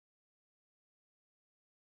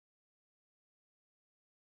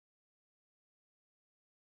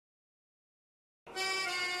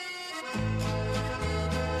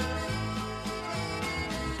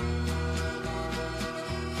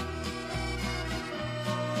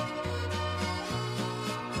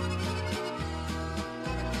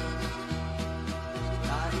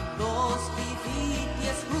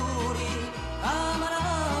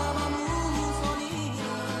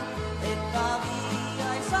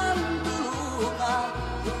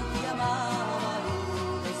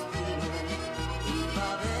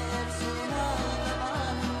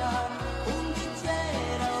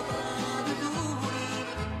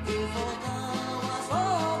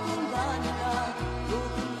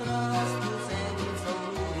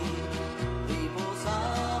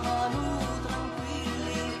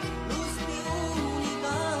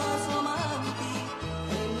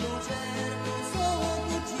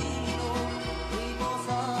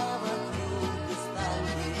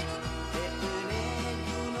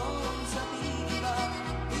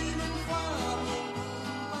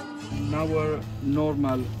our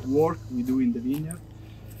normal work we do in the vineyard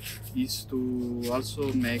is to also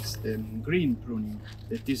make the green pruning.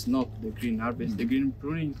 That is not the green harvest. The green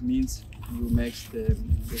pruning means you make the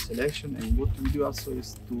selection, and what we do also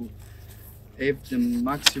is to have the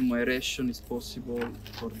maximum aeration is possible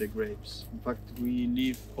for the grapes. In fact, we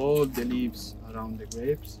leave all the leaves around the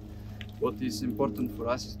grapes. What is important for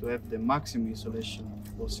us is to have the maximum insulation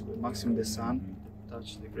possible, maximum the sun that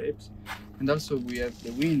touch the grapes. And also we have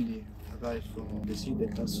the windy arrive from the sea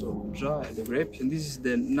that also dry the grapes. And this is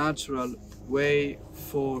the natural way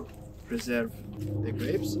for preserve the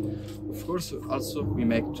grapes. Of course, also we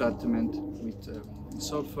make treatment with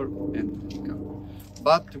sulfur and chemical.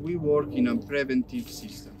 But we work in a preventive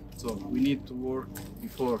system. So we need to work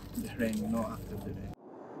before the rain, not after the rain.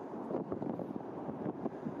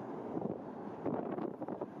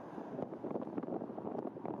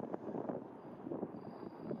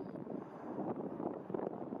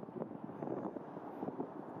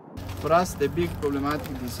 For us, the big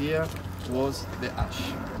problematic this year was the ash.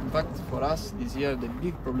 In fact, for us this year, the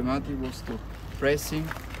big problematic was to pressing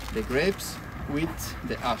the grapes with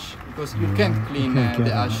the ash, because you can't clean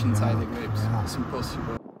the ash inside the grapes. It's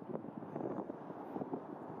impossible.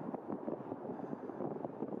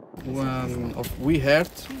 We heard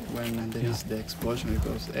when there is the explosion,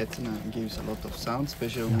 because Etna gives a lot of sound,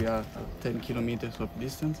 especially we are at 10 kilometers of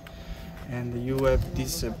distance, and you have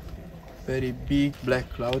this very big black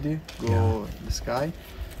cloudy go in the sky,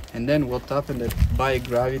 and then what happened that by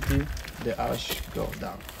gravity the ash go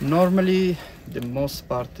down. Normally the most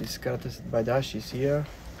part is characterized by the ash is here,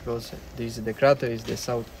 because the crater is the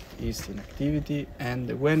southeast in activity, and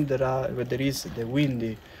when there is the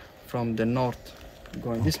windy from the north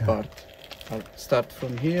going this part, start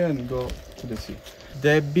from here and go to the sea.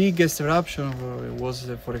 The biggest eruption was,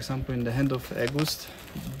 for example, in the end of August.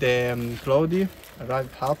 The cloudy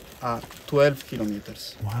arrived up at 12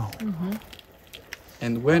 kilometers. Wow.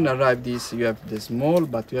 And when arrived this, you have the small,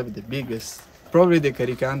 but you have the biggest. Probably the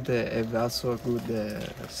Caricante have also a good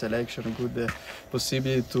selection, a good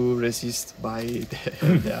possibility to resist by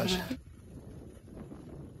the ash.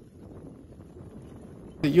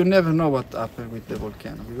 You never know what happened with the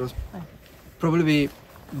volcano, because probably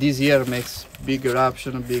this year makes big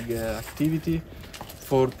eruption, big activity.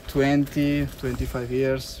 For 20-25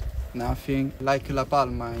 years, nothing. Like La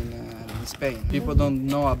Palma in Spain. People don't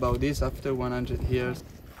know about this after 100 years.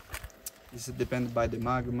 This depends by the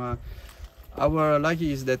magma. Our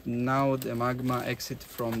lucky is that now the magma exit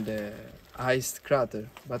from the ice crater.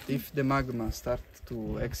 But if the magma starts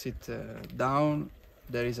to exit down,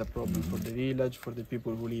 there is a problem for the village, for the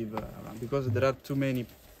people who live around, because there are too many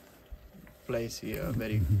places here,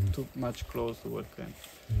 too much close to volcano.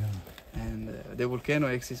 And the volcano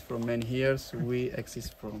exists for many years. We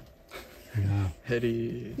exist from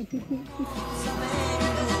very small.